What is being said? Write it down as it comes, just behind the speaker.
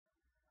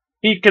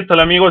Y qué tal,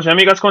 amigos y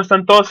amigas, ¿cómo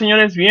están todos,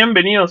 señores?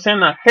 Bienvenidos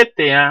a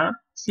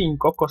GTA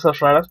 5, cosas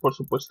raras, por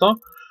supuesto.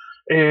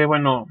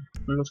 Bueno,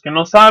 los que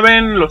no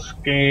saben, los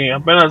que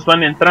apenas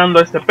van entrando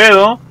a este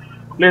pedo,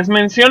 les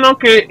menciono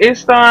que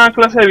esta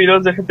clase de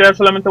videos de GTA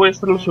solamente voy a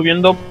estarlo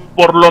subiendo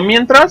por lo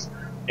mientras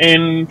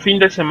en fin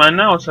de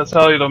semana, o sea,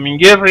 sábado y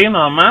domingo,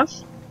 nada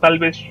más. Tal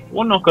vez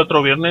uno que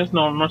otro viernes,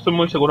 no estoy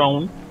muy seguro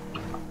aún.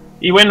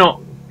 Y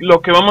bueno,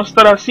 lo que vamos a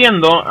estar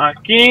haciendo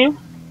aquí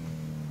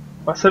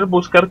va a ser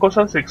buscar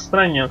cosas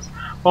extrañas,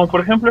 como por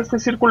ejemplo este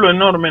círculo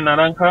enorme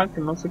naranja, que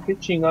no sé qué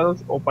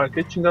chingados o para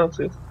qué chingados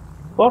es.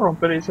 ¿Puedo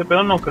romper ese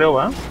pedo? No creo,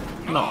 ¿va?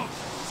 No.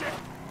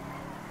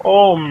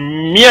 ¡Oh,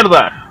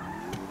 mierda!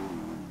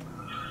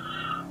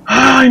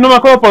 Ay, no me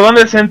acuerdo por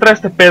dónde se entra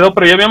este pedo,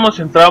 pero ya habíamos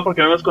entrado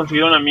porque habíamos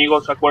conseguido un amigo,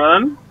 ¿se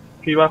acuerdan?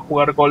 Que iba a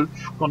jugar golf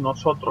con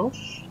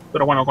nosotros,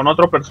 pero bueno, con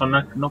otro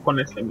personaje, no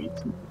con ese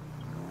mismo.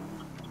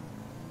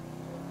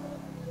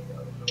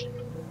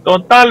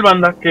 Total,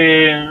 banda,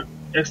 que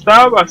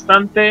está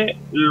bastante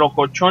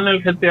locochón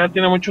el GTA,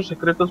 tiene muchos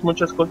secretos,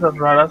 muchas cosas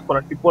raras por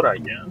aquí y por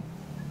allá.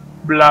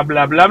 Bla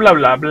bla bla bla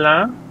bla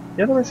bla.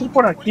 Ya debe ser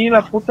por aquí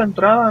la puta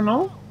entrada,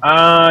 ¿no?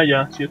 Ah,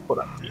 ya, sí es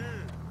por aquí.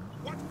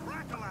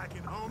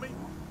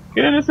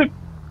 ¿Quieren ese?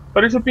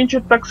 Parece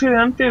pinche taxi de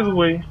antes,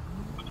 güey.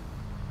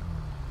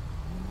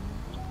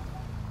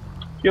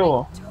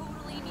 Yo.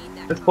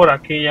 Es por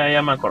aquí, ya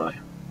me acordé.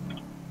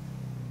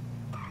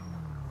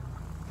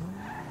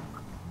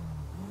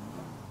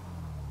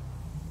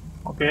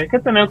 Ok, hay que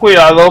tener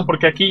cuidado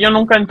porque aquí yo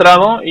nunca he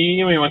entrado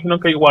y me imagino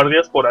que hay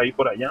guardias por ahí,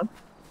 por allá.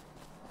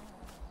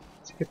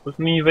 Así que pues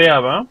ni idea,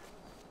 ¿va?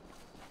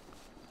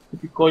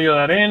 Típico hoyo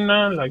de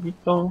arena,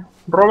 laguito.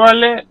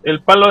 Róbale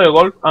el palo de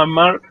golf a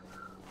Mark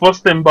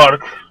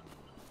Fostenberg.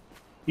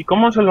 ¿Y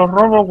cómo se lo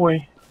robo,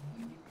 güey?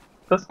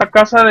 Está esta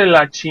casa de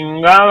la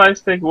chingada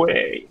este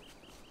güey.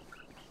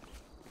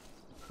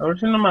 A ver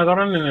si no me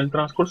agarran en el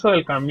transcurso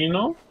del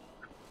camino.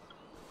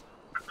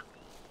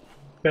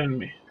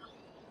 Espérenme.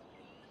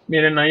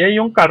 Miren, ahí hay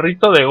un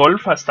carrito de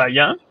golf hasta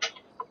allá.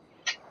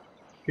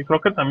 Que creo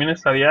que también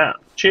estaría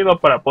chido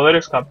para poder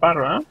escapar,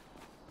 ¿verdad?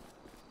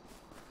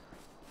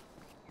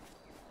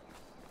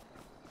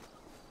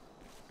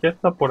 Ya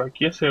está por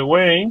aquí ese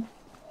güey.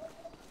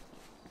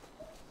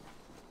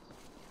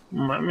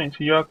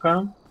 Mames, y yo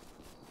acá.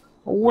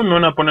 Uy, me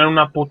van a poner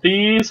una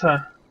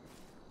putiza.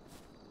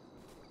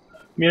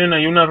 Miren,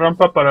 hay una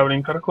rampa para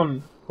brincar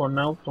con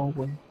auto,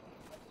 güey.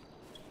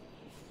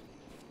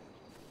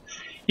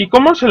 ¿Y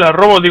cómo se la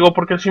robo? Digo,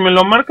 porque si me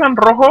lo marcan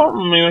rojo,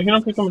 me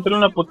imagino que hay que meterle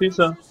una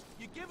putiza.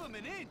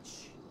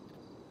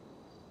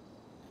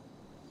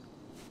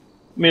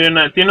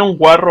 Miren, tiene un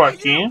guarro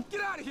aquí.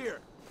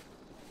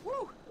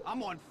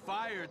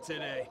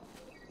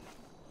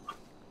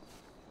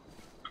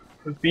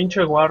 El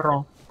pinche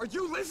guarro.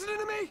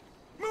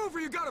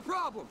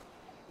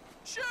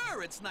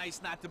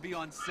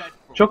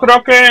 Yo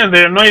creo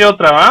que no hay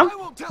otra, ¿va?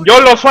 ¡Yo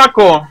lo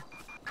saco!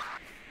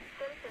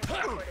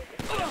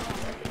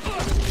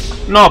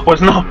 No,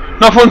 pues no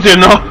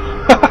funcionó.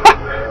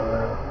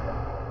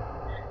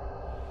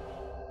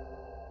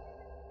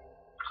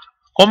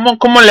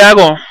 ¿Cómo le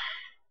hago?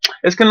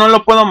 Es que no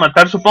lo puedo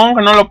matar, supongo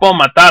que no lo puedo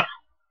matar,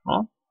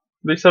 ¿no?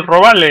 Dice,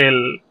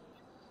 róbale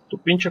tu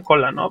pinche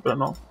cola, ¿no? Pero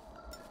no.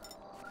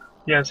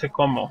 Ya sé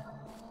cómo.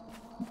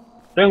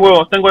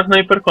 Tengo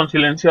sniper con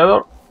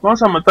silenciador.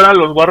 Vamos a matar a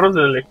los guarros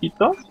de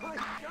lejitos.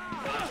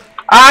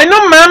 ¡Ay,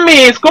 no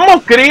mames!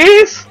 ¿Cómo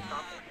crees?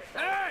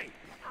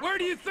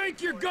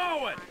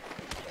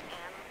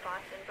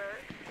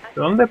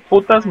 ¿De dónde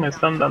putas me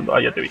están dando?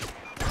 Ah, ya te vi.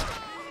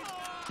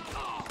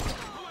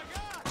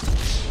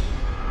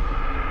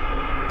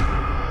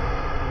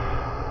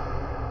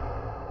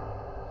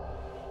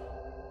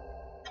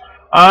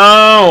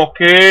 Ah,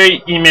 ok.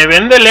 Y me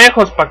ven de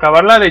lejos para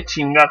acabarla de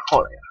chingar,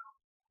 joder.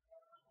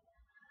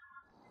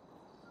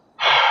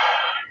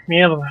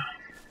 Mierda.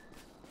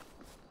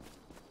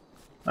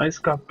 Ha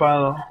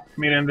escapado.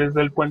 Miren,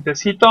 desde el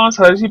puentecito vamos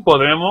a ver si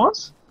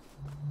podemos.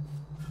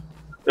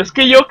 Es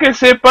que yo que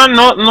sepa,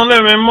 no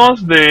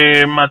debemos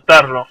de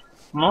matarlo,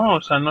 ¿no?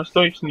 O sea, no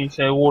estoy ni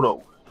seguro.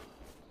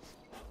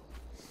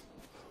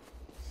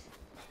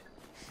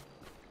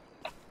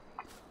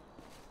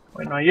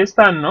 Bueno, ahí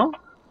están, ¿no?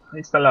 Ahí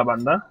está la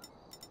banda.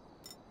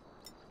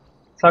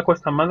 Saco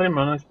esta madre y me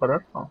van a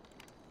disparar. No.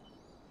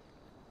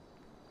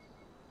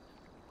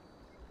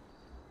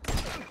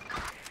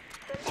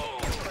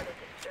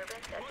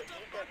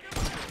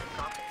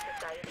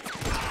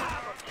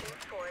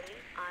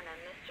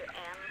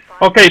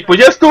 Ok, pues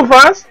ya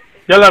estufas.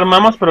 Ya la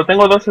armamos, pero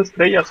tengo 2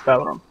 estrellas,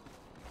 cabrón.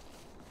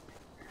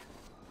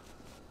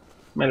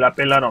 Me la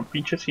pelaron,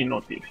 pinches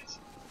inútiles.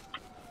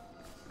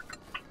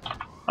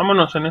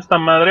 Vámonos en esta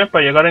madre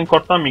para llegar en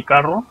corto a mi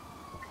carro.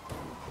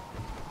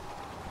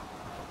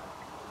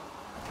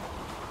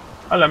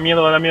 A la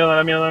mierda, a la mierda, a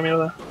la mierda, a la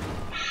mierda.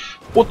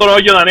 Puto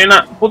hoyo de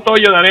arena, puto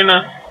hoyo de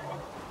arena.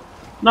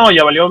 No,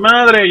 ya valió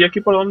madre. ¿Y aquí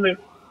por dónde?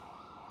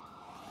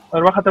 A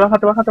ver,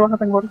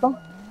 bájate en corto.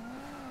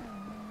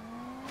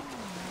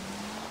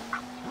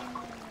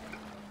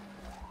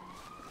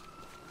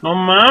 No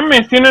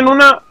mames, tienen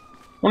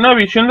una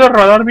visión de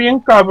radar bien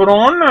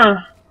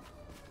cabrona.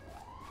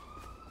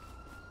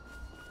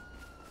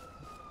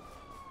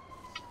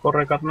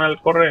 Corre,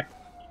 carnal, corre.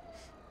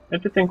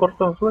 Métete en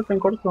corto, súbete en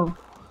corto.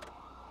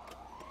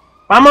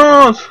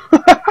 ¡Vamos!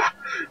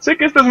 Sé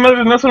que estas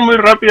madres no son muy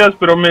rápidas,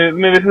 pero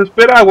me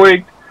desespera,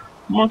 güey.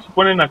 ¿Cómo se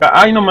ponen acá?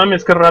 Ay, no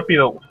mames, qué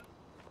rápido, güey.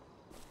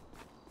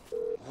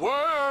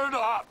 Word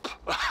up!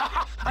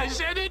 I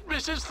said it,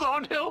 Mrs.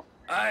 Thornhill.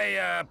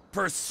 I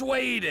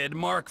persuaded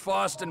Mark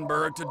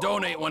Fostenberg to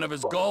donate one of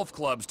his golf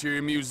clubs to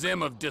your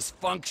Museum of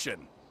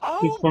Dysfunction.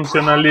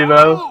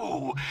 Disfuncionalidad.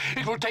 Bravo!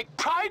 It will take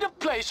pride of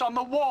place on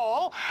the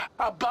wall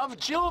above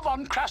Jill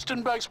von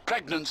Krastenberg's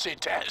pregnancy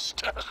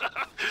test.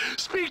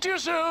 Speak to you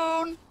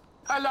soon.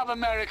 I love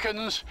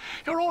Americans.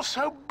 You're all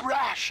so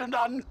brash and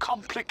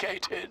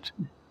uncomplicated.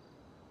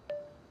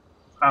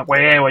 Ah,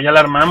 huevo, ya la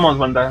armamos,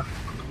 banda.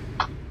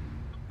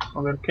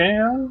 A ver qué.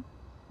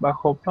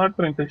 Bajo par,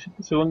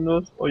 37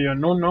 segundos. Hoyo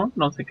en 1.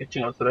 No sé qué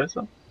chingados será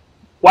eso.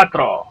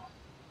 4.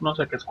 No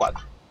sé qué es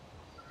 4.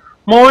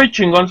 Muy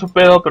chingón su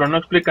pedo, pero no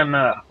explican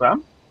nada, ¿verdad?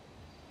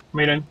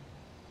 Miren.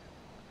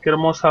 Qué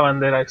hermosa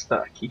bandera está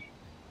aquí.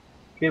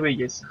 Qué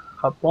belleza.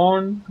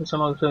 Japón, eso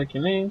no sé de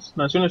quién es.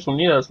 Naciones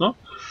Unidas, ¿no?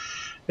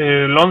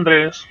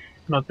 Londres,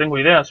 no tengo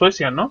idea.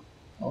 Suecia, ¿no?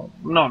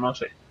 No, no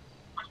sé.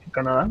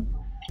 Canadá.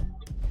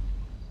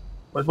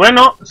 Pues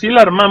bueno, sí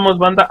la armamos,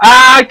 banda.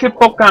 ¡Ay, qué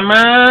poca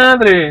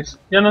madres!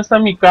 Ya no está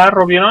mi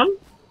carro, ¿vieron?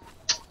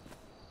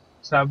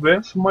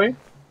 ¿Sabes, güey?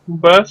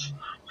 ¿Ves?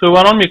 Se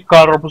llevaron mi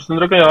carro, pues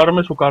tendré que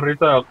llevarme su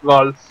carrito de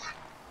golf.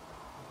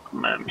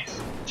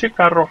 Mames, che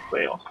carro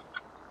feo.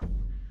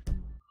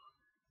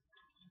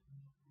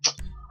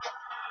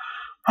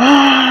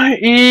 Ay,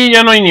 y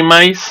ya no hay ni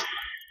más.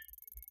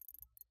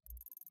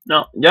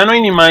 No, ya no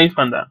hay ni más,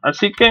 banda.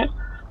 Así que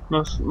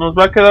nos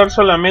va a quedar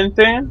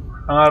solamente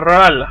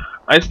agarrar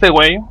a este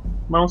güey.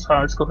 Vamos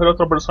a escoger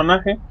otro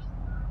personaje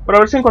para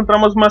ver si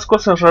encontramos más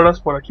cosas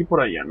raras por aquí y por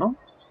allá, ¿no?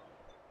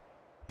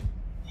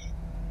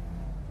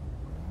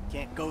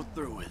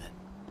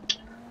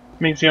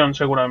 Misión,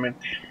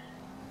 seguramente.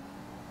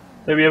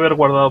 Debí haber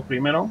guardado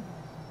primero.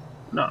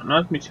 No, no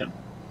es misión.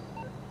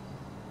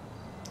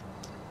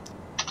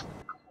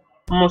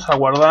 Vamos a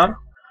guardar.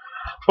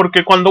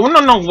 Porque cuando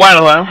uno no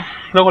guarda,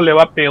 luego le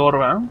va peor,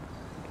 ¿verdad?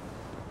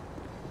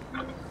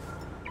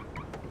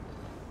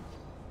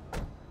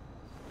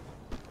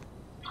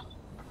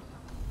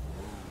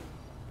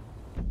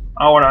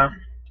 Ahora,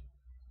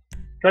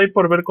 ¿qué hay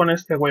por ver con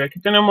este güey? Aquí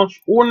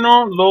tenemos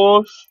 1,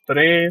 2,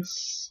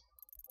 3.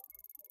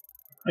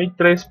 Hay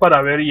 3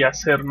 para ver y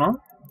hacer, ¿no?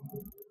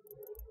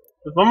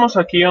 Pues vamos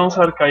aquí, vamos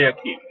a ver qué hay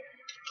aquí.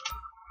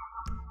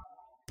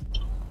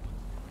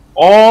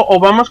 O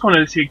vamos con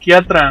el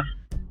psiquiatra.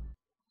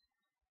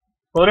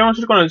 Podríamos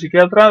ir con el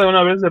psiquiatra de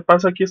una vez de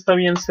paso. Aquí está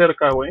bien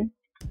cerca, güey.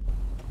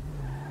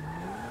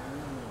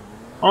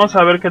 Vamos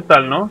a ver qué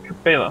tal, ¿no? ¿Qué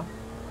pedo?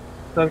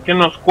 A ver qué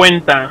nos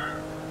cuenta.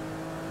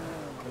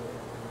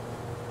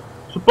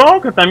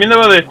 Supongo que también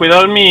debo de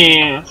cuidar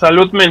mi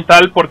salud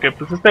mental porque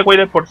pues este güey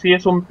de por sí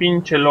es un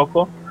pinche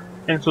loco.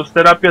 En sus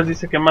terapias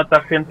dice que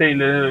mata gente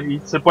y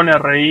se pone a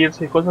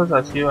reírse y cosas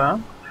así, ¿va?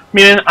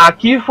 Miren,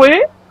 aquí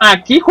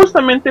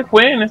justamente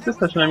fue en este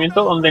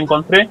estacionamiento donde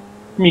encontré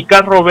mi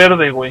carro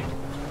verde, güey.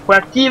 Fue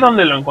aquí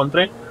donde lo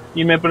encontré.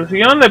 Y me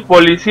persiguieron de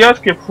policías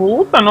que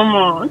puta, no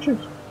manches.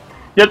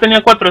 Ya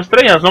tenía 4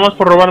 estrellas, nomás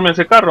por robarme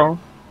ese carro.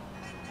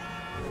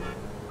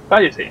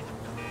 Cállese,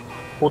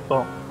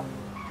 puto.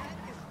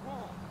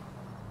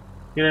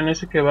 Miren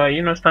ese que va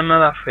ahí, no está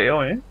nada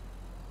feo,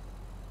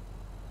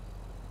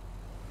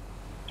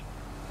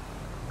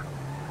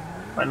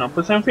 Bueno,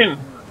 pues en fin,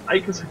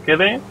 hay que se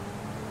quede.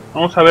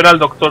 Vamos a ver al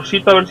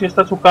doctorcito, a ver si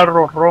está su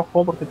carro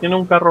rojo, porque tiene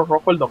un carro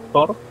rojo el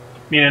doctor.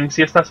 Miren,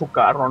 si está su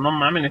carro, no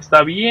mamen,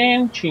 está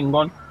bien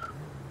chingón.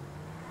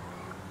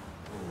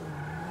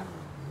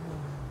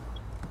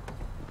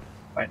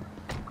 Bueno.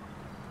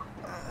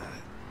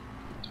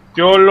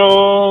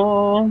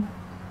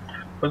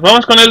 Pues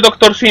vamos con el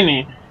doctor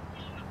Cini.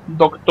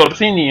 Doctor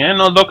Cini,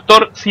 no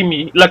Doctor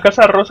Simi. La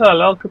casa rosa de al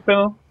lado, ¿qué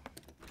pedo?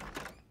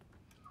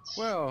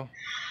 Well,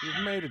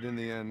 you've made it in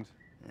the end.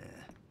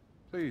 Yeah.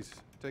 Please,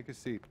 take a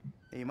seat.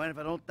 Hey, you mind if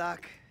I don't,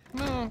 Doc?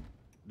 No.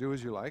 Do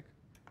as you like.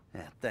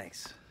 Yeah,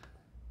 thanks.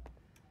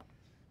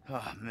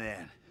 Oh,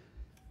 man.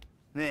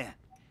 Man.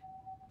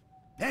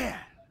 Man!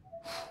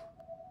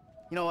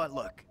 You know what,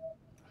 look.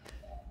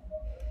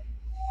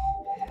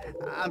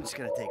 I'm just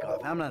gonna take off.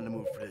 I'm not in the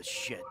mood for this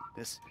shit.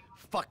 This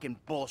fucking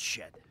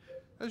bullshit.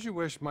 As you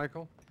wish,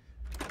 Michael.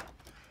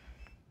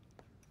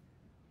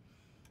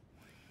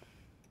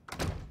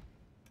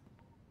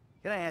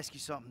 Can I ask you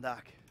something,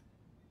 Doc?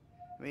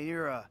 I mean,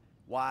 you're a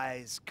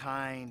wise,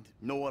 kind,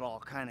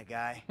 know-it-all kind of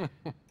guy.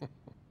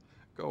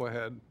 Go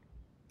ahead.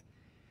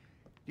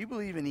 Do you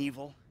believe in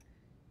evil?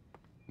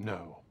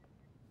 No.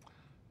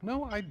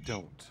 No, I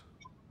don't.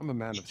 I'm a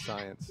man of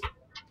science.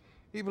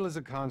 Evil is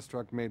a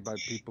construct made by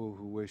people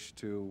who wish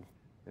to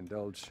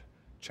indulge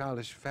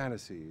childish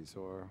fantasies,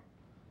 or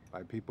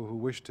by people who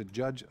wish to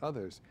judge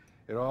others.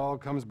 It all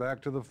comes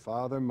back to the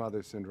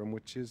father-mother syndrome,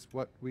 which is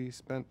what we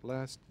spent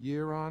last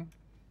year on.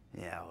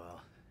 Yeah,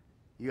 well,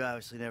 you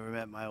obviously never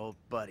met my old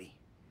buddy.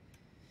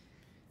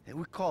 Hey,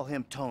 we call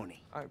him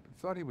Tony. I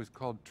thought he was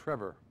called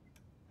Trevor.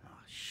 Oh,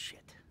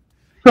 shit.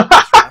 That's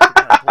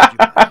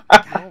right,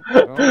 I told you about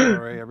it. Don't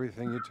worry,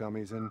 everything you tell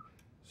me is in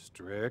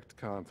strict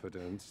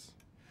confidence.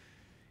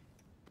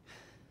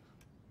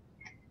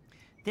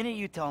 Didn't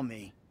you tell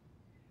me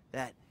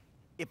that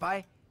if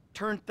I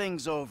turn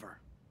things over,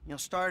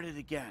 start it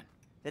again,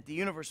 that the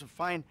universe would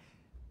find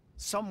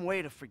some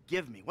way to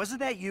forgive me? Wasn't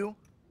that you?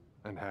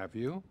 And have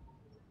you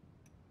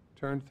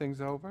turned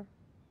things over?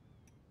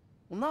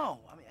 Well, no.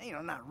 I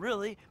mean, not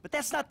really. But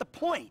that's not the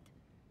point.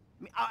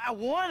 I mean, I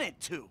wanted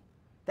to.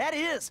 That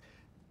is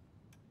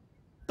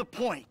the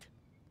point.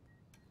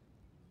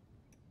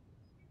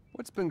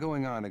 What's been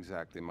going on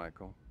exactly,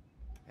 Michael?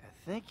 I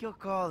think you'll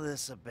call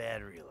this a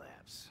bad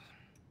relapse.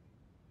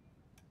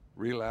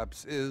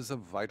 Relapse is a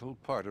vital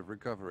part of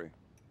recovery.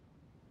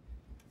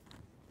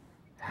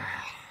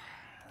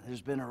 There's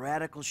been a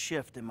radical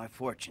shift in my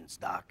fortunes,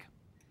 Doc.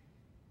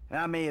 And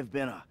I may have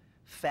been a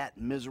fat,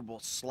 miserable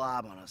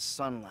slob on a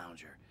sun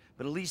lounger,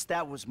 but at least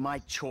that was my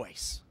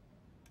choice.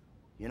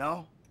 You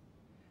know?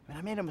 I mean,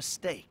 I made a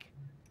mistake.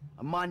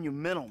 A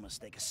monumental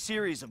mistake. A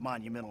series of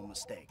monumental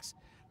mistakes.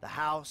 The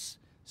house,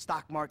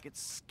 stock market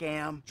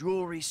scam,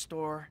 jewelry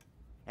store,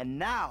 and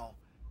now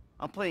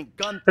I'm playing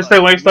gun. Este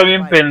güey está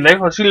bien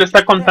pendejo, sí le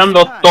está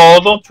contando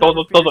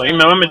todo, y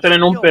me va a meter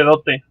en un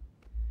pedote.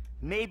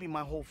 Maybe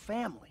my whole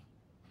family.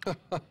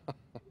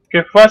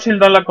 Qué fácil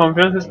da la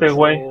confianza este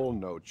güey.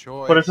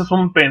 Por eso es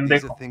un pendejo.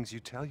 These are things you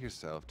tell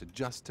yourself to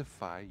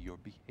justify your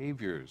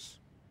behaviors.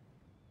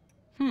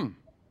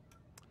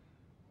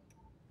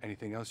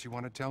 Anything else you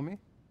want to tell me?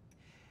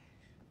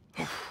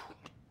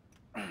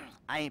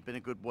 I ain't been a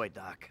good boy,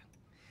 Doc.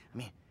 I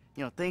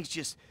mean, things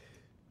just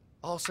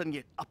all of a sudden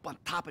get up on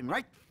top of me,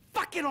 right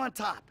fucking on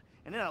top.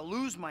 And then I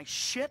lose my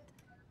shit,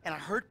 and I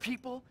hurt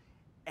people,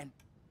 and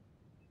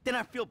then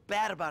I feel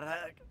bad about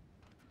it.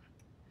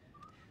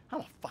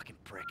 I'm a fucking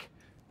prick.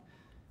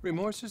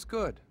 Remorse is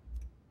good,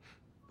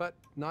 but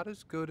not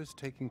as good as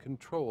taking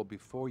control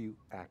before you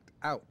act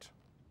out.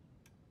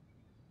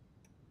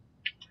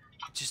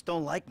 I just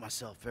don't like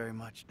myself very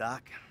much,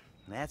 Doc.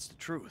 That's the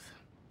truth.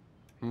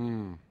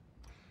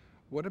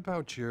 What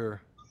about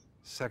your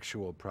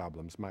sexual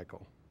problems,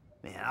 Michael?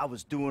 Man, I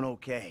was doing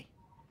okay.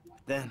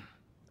 Then,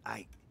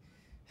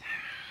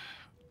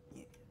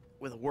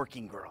 with a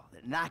working girl.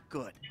 Not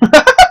good.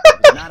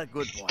 Not a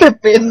good boy. Qué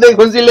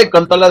pendejo, sí le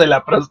contó la de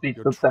la You're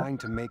prostituta. trying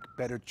to make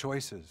better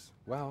choices.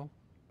 Well,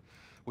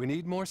 we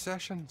need more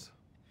sessions.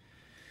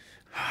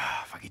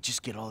 If I could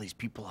just get all these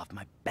people off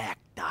my back,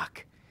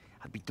 Doc,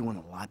 I'd be doing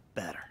a lot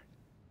better.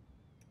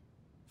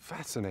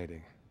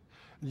 Fascinating.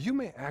 You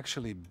may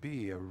actually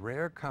be a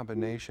rare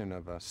combination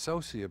of a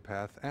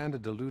sociopath and a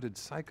deluded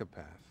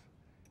psychopath.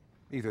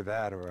 Either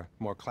that or a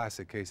more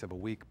classic case of a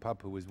weak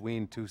pup who was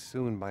weaned too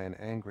soon by an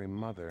angry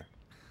mother.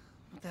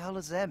 What the hell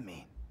does that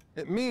mean?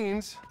 It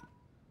means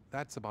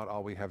that's about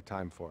all we have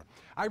time for.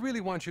 I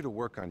really want you to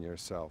work on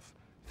yourself.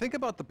 Think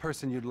about the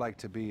person you'd like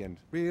to be and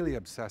really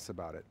obsess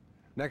about it.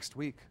 Next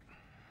week,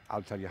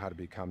 I'll tell you how to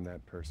become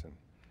that person.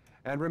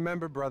 And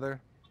remember,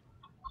 brother,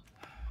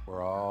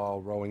 we're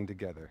all rowing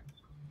together.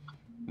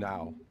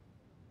 Now,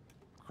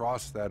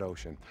 cross that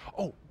ocean.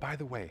 Oh, by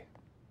the way,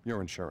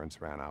 your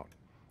insurance ran out.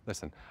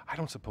 Listen, I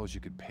don't suppose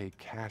you could pay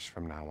cash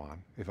from now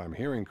on. If I'm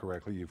hearing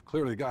correctly, you've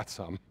clearly got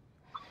some.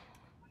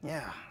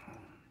 Yeah,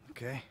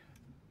 okay.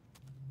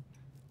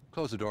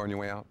 Close the door on your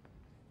way out.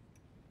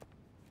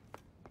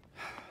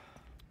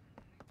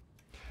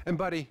 And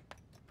buddy,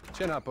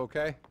 chin up,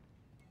 okay?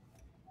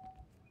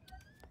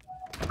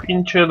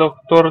 Pinche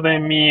doctor de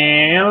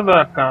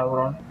mierda,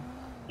 cabrón.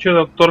 Pinche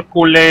doctor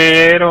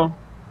culero.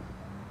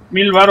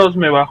 1000 varos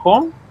me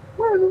bajó.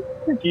 Bueno,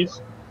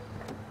 X.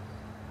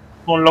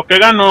 Con lo que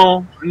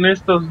gano en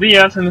estos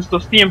días, en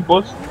estos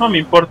tiempos, no me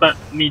importa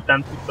ni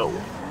tantito,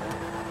 güey.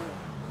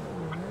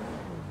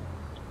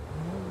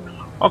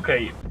 Ok,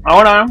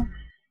 ahora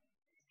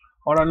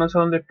no sé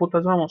a dónde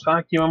putas vamos. Ah,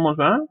 aquí vamos,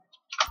 ¿verdad?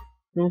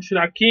 Vamos a ir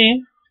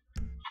aquí.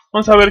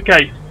 Vamos a ver qué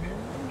hay.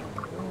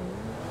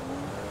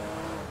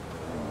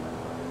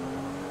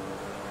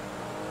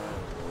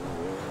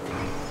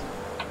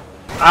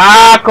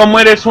 Ah, como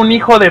eres un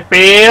hijo de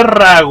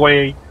perra,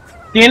 güey.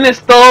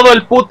 Tienes todo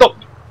el puto...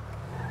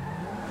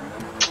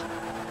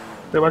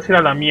 Te vas a ir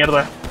a la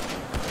mierda.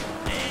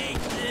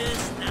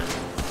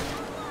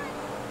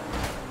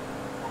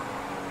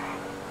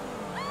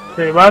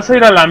 Te vas a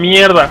ir a la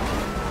mierda.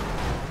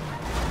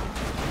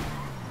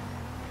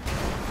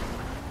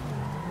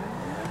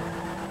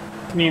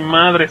 Mi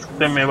madre es que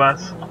te me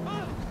vas.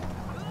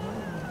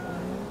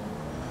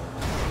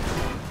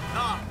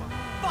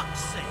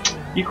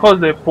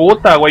 Hijos de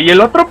puta, güey. Y el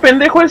otro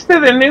pendejo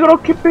este de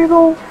negro, ¿qué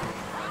pedo?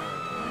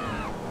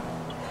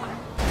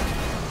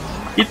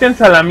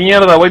 Quítense a la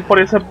mierda, voy por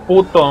ese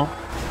puto.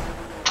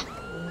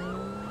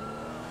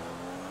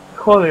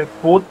 Hijo de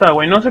puta,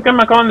 güey. No sé qué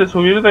me acaban de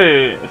subir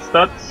de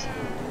stats.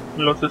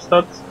 los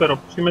stats, pero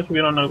sí me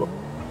subieron algo.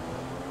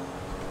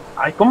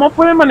 Ay, ¿cómo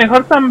puede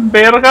manejar tan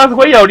vergas,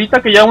 güey?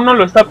 Ahorita que ya uno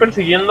lo está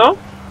persiguiendo.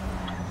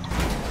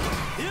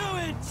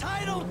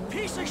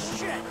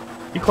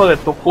 Hijo de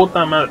tu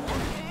puta madre.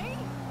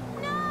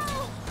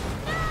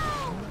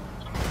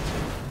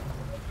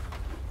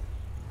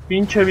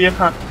 Pinche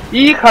vieja.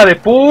 Hija de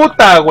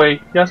puta, güey.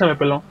 Ya se me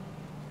peló.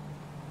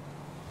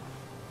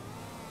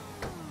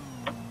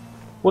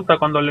 Puta,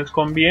 cuando les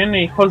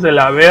conviene, hijos de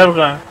la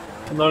verga.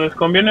 Cuando les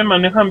conviene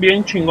manejan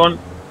bien chingón.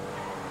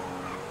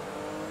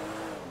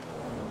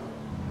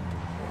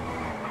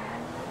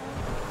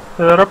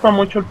 Se derrapa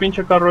mucho el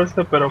pinche carro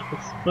este, pero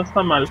pues no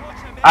está mal.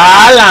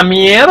 ¡Ah, la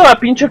mierda,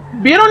 pinche!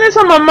 ¿Vieron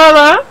esa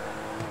mamada?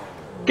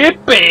 ¿Qué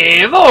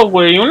pedo,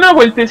 güey? Una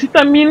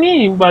vueltecita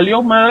mini y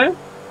valió madre.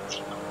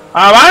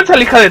 ¡Avanza,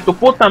 hija de tu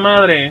puta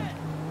madre!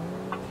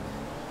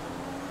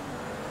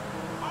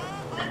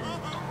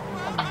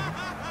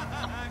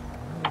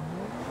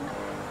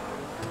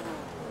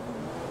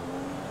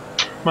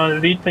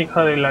 Maldita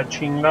hija de la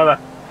chingada.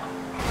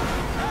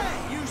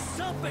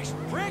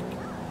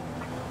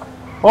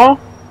 Oh,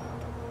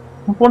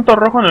 un punto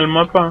rojo en el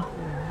mapa.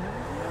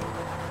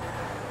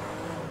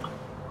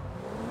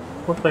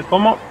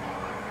 ¿Cómo?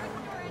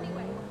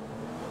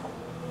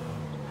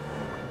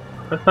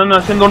 Están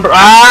haciendo un...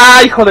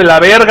 ¡Ah, hijo de la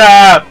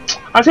verga!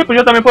 Ah, sí, pues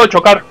yo también puedo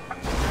chocar.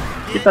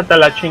 Quítate a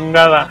la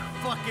chingada.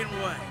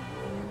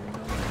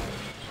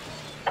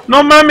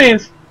 ¡No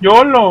mames!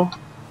 ¡Yolo!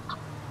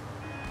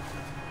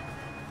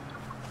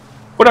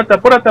 Apúrate,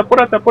 apúrate,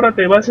 apúrate,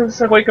 apúrate. Va a ser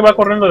ese güey que va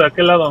corriendo de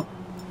aquel lado.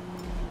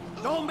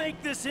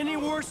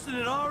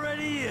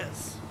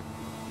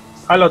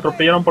 Ah, lo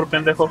atropellaron por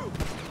pendejo.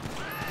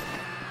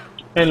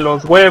 En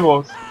los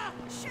huevos.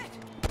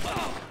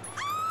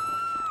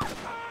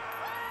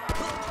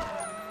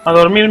 A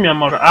dormir, mi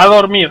amor, a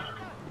dormir.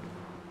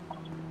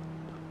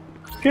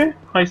 ¿Qué?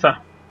 Ahí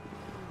está.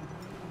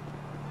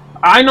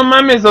 Ay, no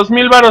mames,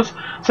 2000 varos.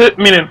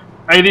 Miren,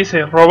 ahí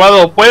dice,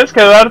 robado. Puedes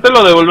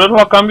quedártelo, devolverlo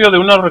a cambio de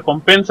una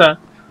recompensa.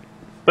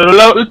 Pero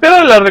el pedo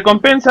de la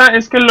recompensa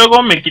es que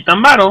luego me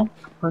quitan varo.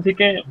 Así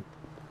que,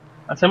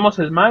 ¿hacemos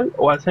el mal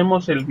o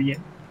hacemos el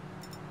bien?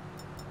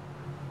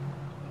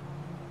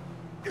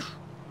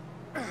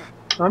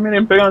 Ah,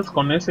 miren, pegas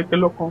con ese, qué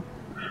loco.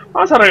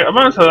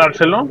 Vamos a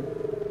dárselo.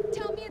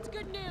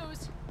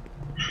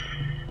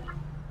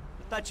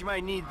 Thought you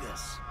might need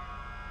this.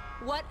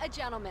 What a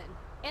gentleman.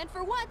 And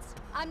for once,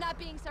 I'm not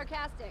being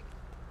sarcastic.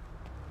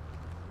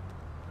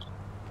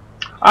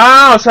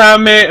 Ah, o sea,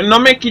 no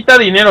me quita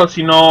dinero,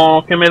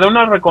 sino que me da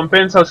una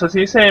recompensa. O sea, si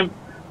dice,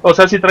 o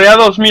sea, si traía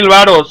 2000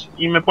 varos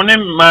y me pone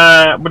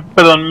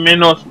perdón,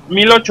 menos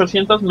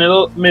 1800,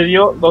 me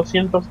dio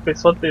 200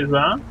 pesotes,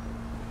 ¿verdad?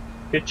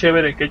 Qué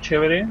chévere, qué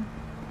chévere.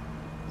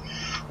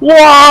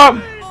 ¡Wow!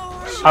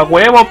 A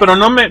huevo, pero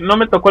no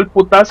me tocó el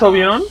putazo,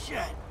 ¿vieron?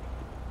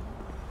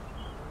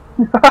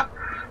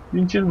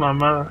 Pinches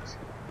mamadas.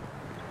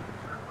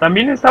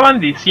 También estaban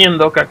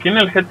diciendo que aquí en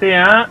el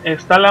GTA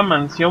está la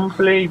mansión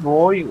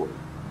Playboy, güey.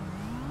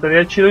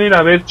 Sería chido ir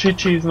a ver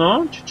chichis,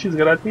 ¿no? Chichis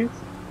gratis.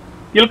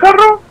 ¿Y el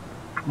carro?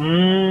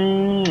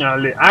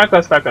 Vale. Ah, acá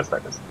está, acá está,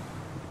 acá está.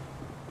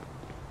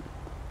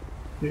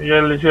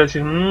 Ya les iba a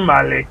decir,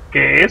 vale,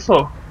 ¿qué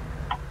eso?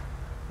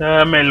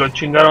 Ya me lo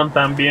chingaron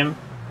también.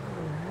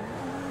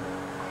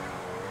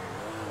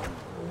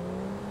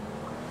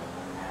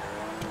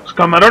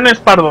 Camarones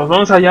pardos,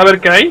 vamos allá a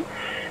ver qué hay.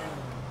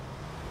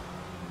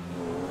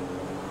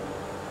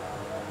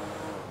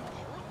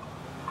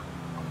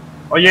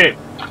 Oye,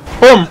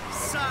 ¡pum!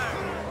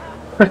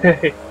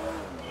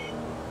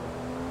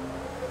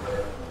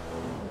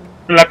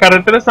 La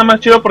carretera está más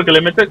chido porque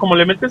como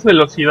le metes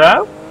velocidad,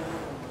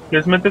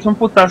 les metes un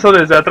putazo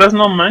desde atrás,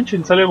 no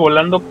manchen, sale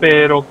volando,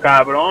 pero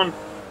cabrón.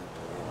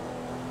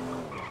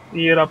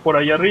 Y era por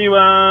allá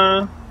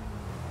arriba.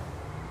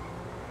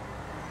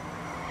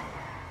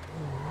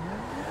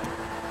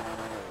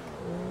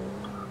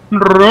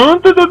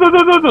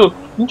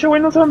 Pinche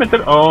güey no sabe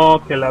meter...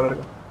 Oh, que la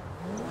verga.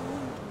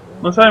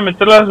 No sabe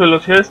meter las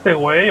velocidades este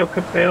güey, o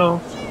qué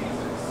pedo.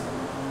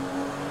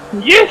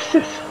 ¡Yes!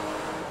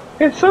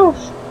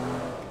 ¡Jesús!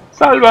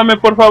 ¡Sálvame,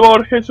 por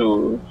favor,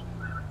 Jesús!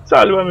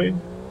 ¡Sálvame!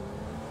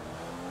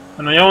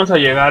 Bueno, ya vamos a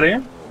llegar,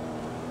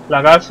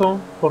 Lagazo,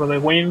 por the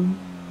win.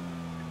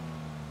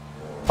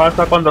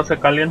 Pasa cuando se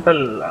calienta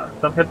la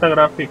tarjeta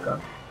gráfica.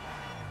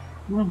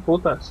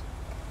 Putas.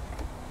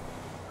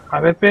 A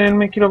ver,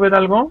 espérenme, quiero ver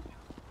algo.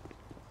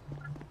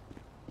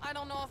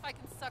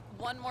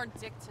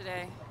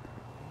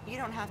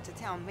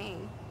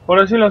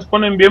 Ahora sí las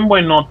ponen bien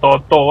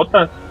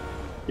buenotototas.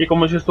 Y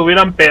como si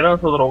estuvieran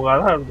pedas o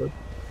drogadas, güey.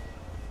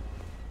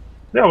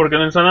 Ya, porque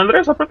en el San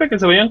Andrés, aparte que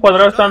se veían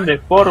cuadradas tan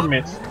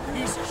deformes.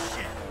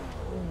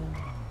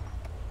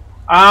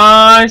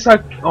 Ah,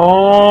 esa...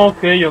 Oh,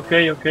 ok. Ahí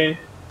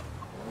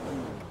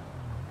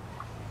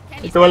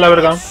te va la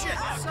verga.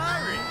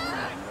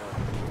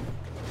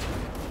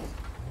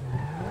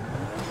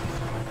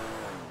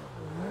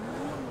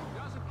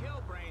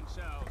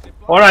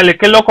 Órale,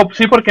 qué loco.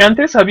 Sí, porque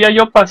antes había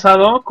yo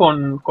pasado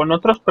con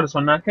otros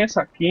personajes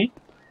aquí.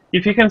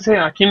 Y fíjense,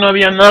 aquí no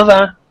había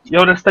nada. Y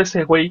ahora está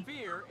ese güey.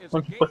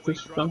 Aquí, pues,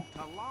 esto.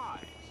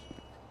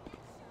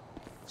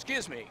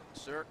 Excuse me,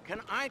 sir.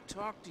 Can I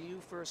talk to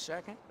you for a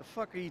second? The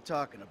fuck are you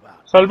talking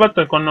about? Salva tu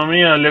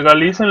economía,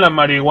 legalicen la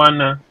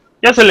marihuana.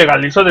 Ya se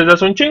legalizó desde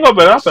hace un chingo,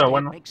 ¿verdad? Pero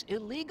bueno. Makes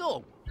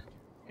illegal.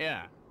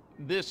 Yeah,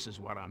 this is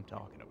what I'm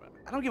talking about.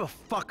 I don't give a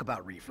fuck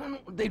about reefer. No,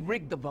 they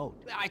rigged the vote.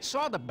 I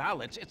saw the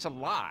ballots. It's a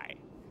lie.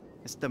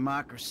 It's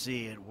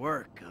democracy at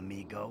work,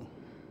 amigo.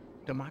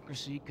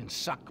 Democracy can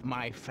suck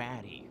my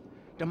fatty.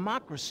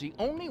 Democracy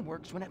only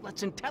works when it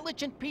lets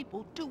intelligent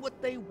people do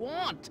what they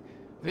want.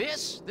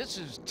 This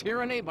is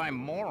tyranny by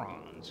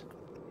morons.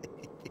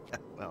 Yeah,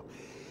 well,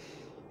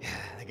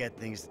 I got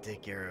things to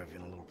take care of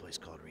in a little place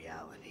called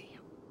reality.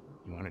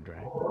 You want a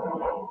drag?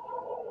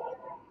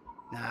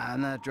 Nah,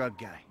 I'm not a drug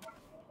guy.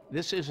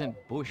 This isn't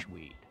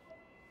bushweed.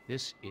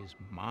 This is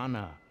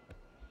mana.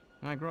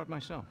 I grow it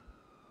myself.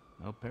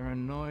 No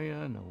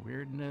paranoia, no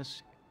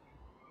weirdness.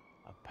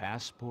 A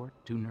passport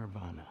to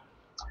nirvana.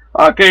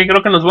 Ok,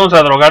 creo que nos vamos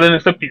a drogar en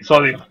este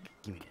episodio.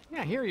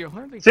 Yeah, here you'll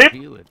hardly ¿Sí?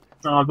 feel it.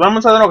 Nos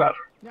vamos a drogar.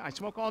 Yeah, I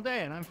smoke all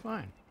day and I'm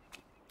fine.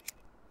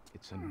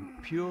 It's a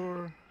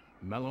pure,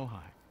 mellow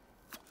high.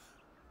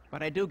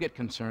 But I do get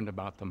concerned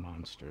about the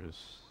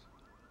monsters.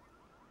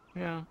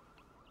 Yeah.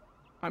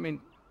 I mean...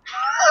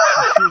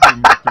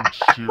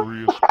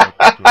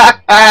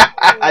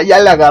 Ya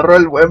le agarró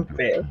el buen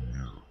pedo.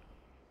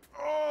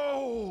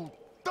 Oh,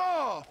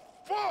 the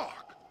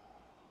fuck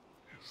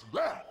is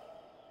that?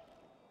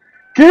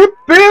 ¿Qué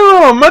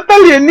pedo? ¡Mata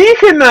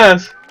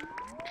alienígenas!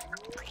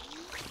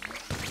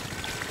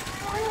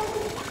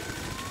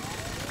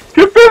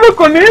 ¿Qué pedo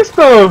con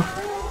esto?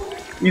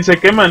 Y se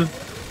queman.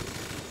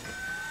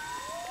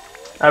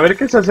 A ver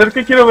que se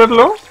acerque, quiero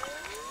verlo.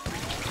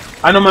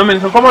 Ah, no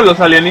mames, son como los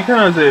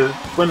alienígenas de...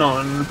 Bueno,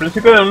 en el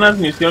principio de unas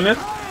misiones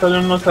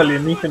salen unos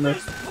alienígenas.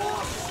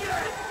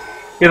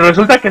 Y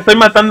resulta que estoy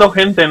matando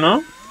gente,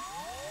 ¿no?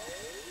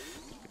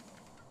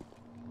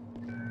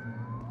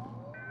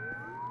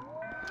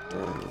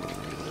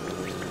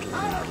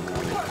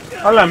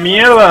 ¡A la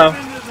mierda!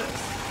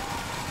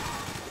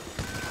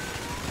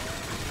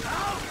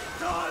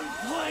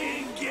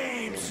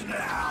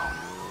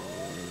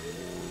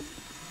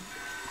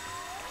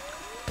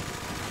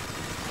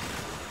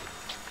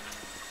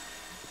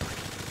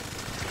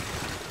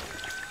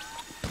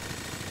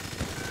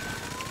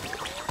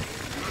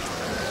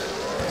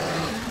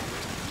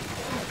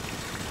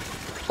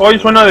 Hoy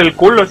suena del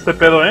culo este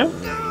pedo, ¿eh?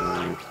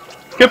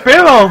 ¿Qué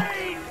pedo?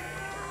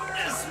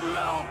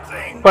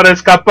 Para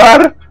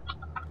escapar.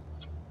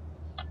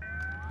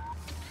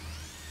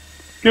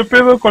 ¿Qué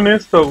pedo con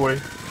esto, güey?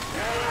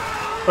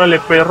 Vale,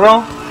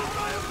 perro.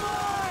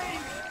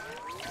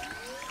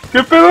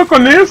 ¿Qué pedo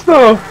con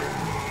esto?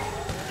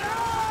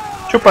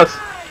 Chupas.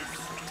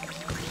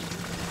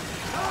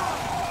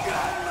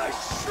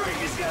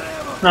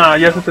 No,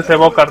 ya se te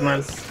cebó,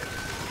 carnal.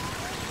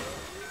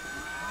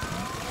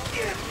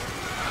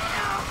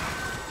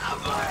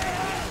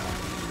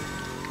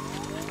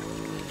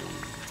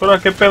 ¿Ahora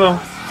qué pedo?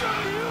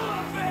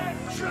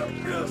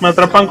 Me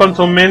atrapan con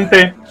su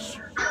mente.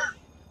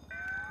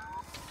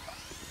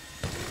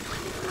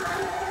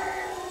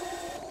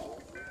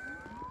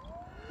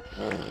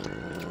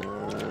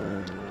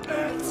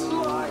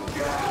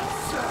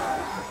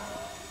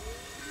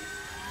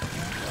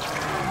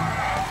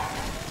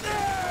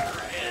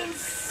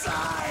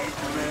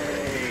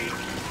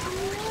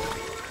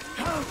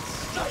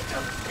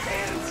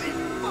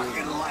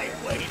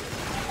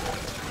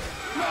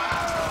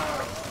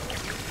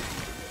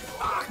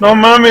 No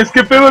mames,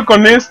 ¿qué pedo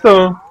con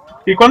esto?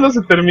 ¿Y cuándo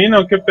se termina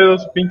o qué pedo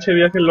su pinche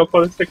viaje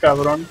loco de este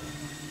cabrón?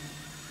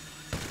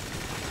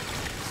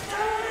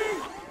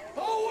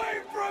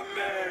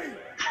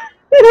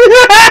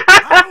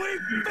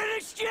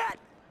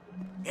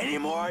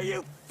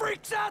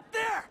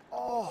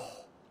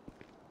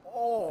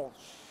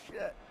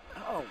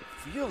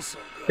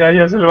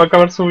 Ya se le va a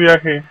acabar su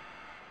viaje,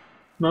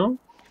 ¿no?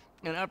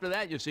 And after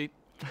that, you see,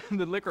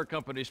 the liquor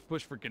companies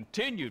push for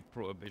continued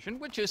prohibition,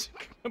 which is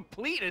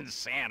complete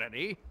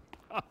insanity.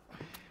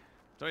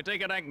 So I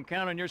take it I can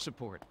count on your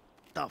support.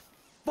 The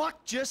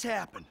fuck just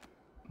happened?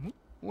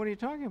 What are you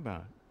talking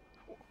about?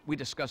 We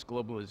discussed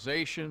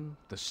globalization,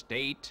 the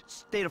state.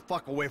 Stay the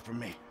fuck away from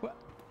me. What?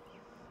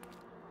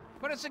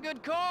 But it's a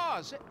good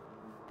cause.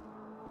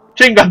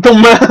 ¡Chinga tu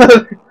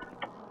madre!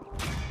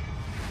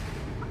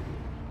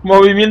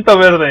 Movimiento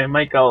verde,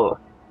 Michael.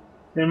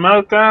 De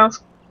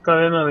marcas,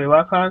 cadena de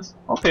bajas.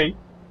 Ok,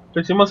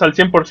 lo hicimos al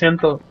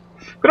 100%.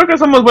 Creo que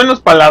somos buenos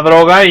para la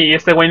droga y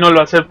este güey no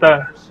lo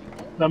acepta.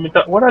 La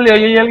mitad. Órale,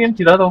 ahí hay alguien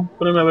tirado.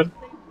 Espérame a ver.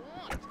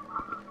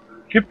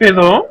 ¿Qué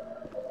pedo?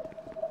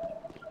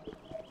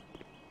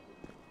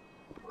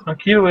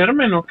 ¿Aquí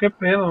duermen o qué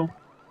pedo?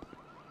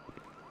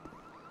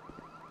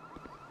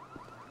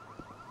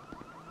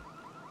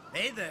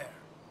 Hey there.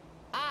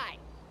 Hi.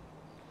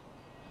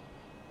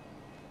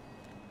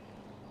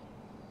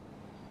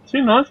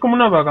 Sí, ¿no? Es como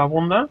una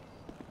vagabunda.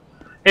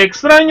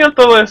 Extraño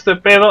todo este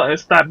pedo,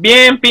 está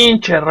bien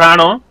pinche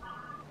raro.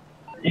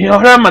 Y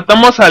ahora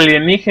matamos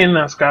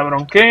alienígenas,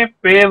 cabrón, qué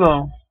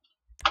pedo.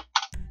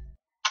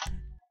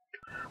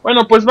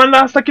 Bueno, pues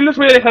banda, hasta aquí les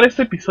voy a dejar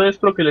este episodio,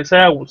 espero que les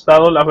haya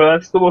gustado, la verdad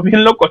estuvo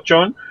bien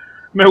locochón.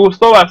 Me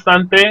gustó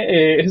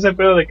bastante ese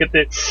pedo de que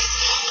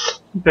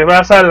te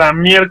vas a la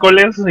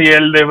miércoles y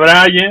el de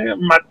Braille.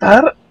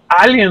 Matar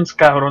aliens,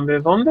 cabrón, ¿de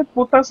dónde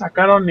puta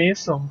sacaron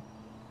eso?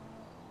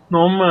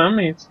 No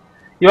mames.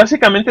 Y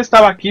básicamente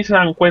estaba aquí, ¿se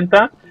dan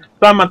cuenta?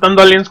 Estaba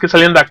matando aliens que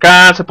salían de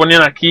acá, se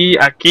ponían aquí,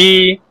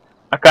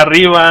 acá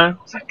arriba.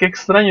 O sea, qué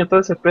extraño todo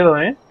ese pedo,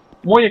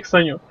 muy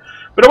extraño.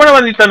 Pero bueno,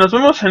 bandita, nos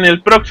vemos en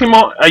el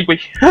próximo... Ay, güey.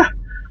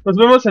 Nos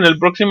vemos en el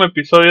próximo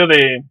episodio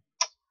de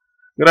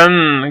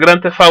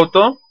Gran Theft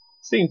Auto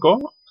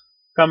 5.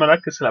 Cámara,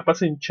 que se la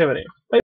pasen chévere. Bye.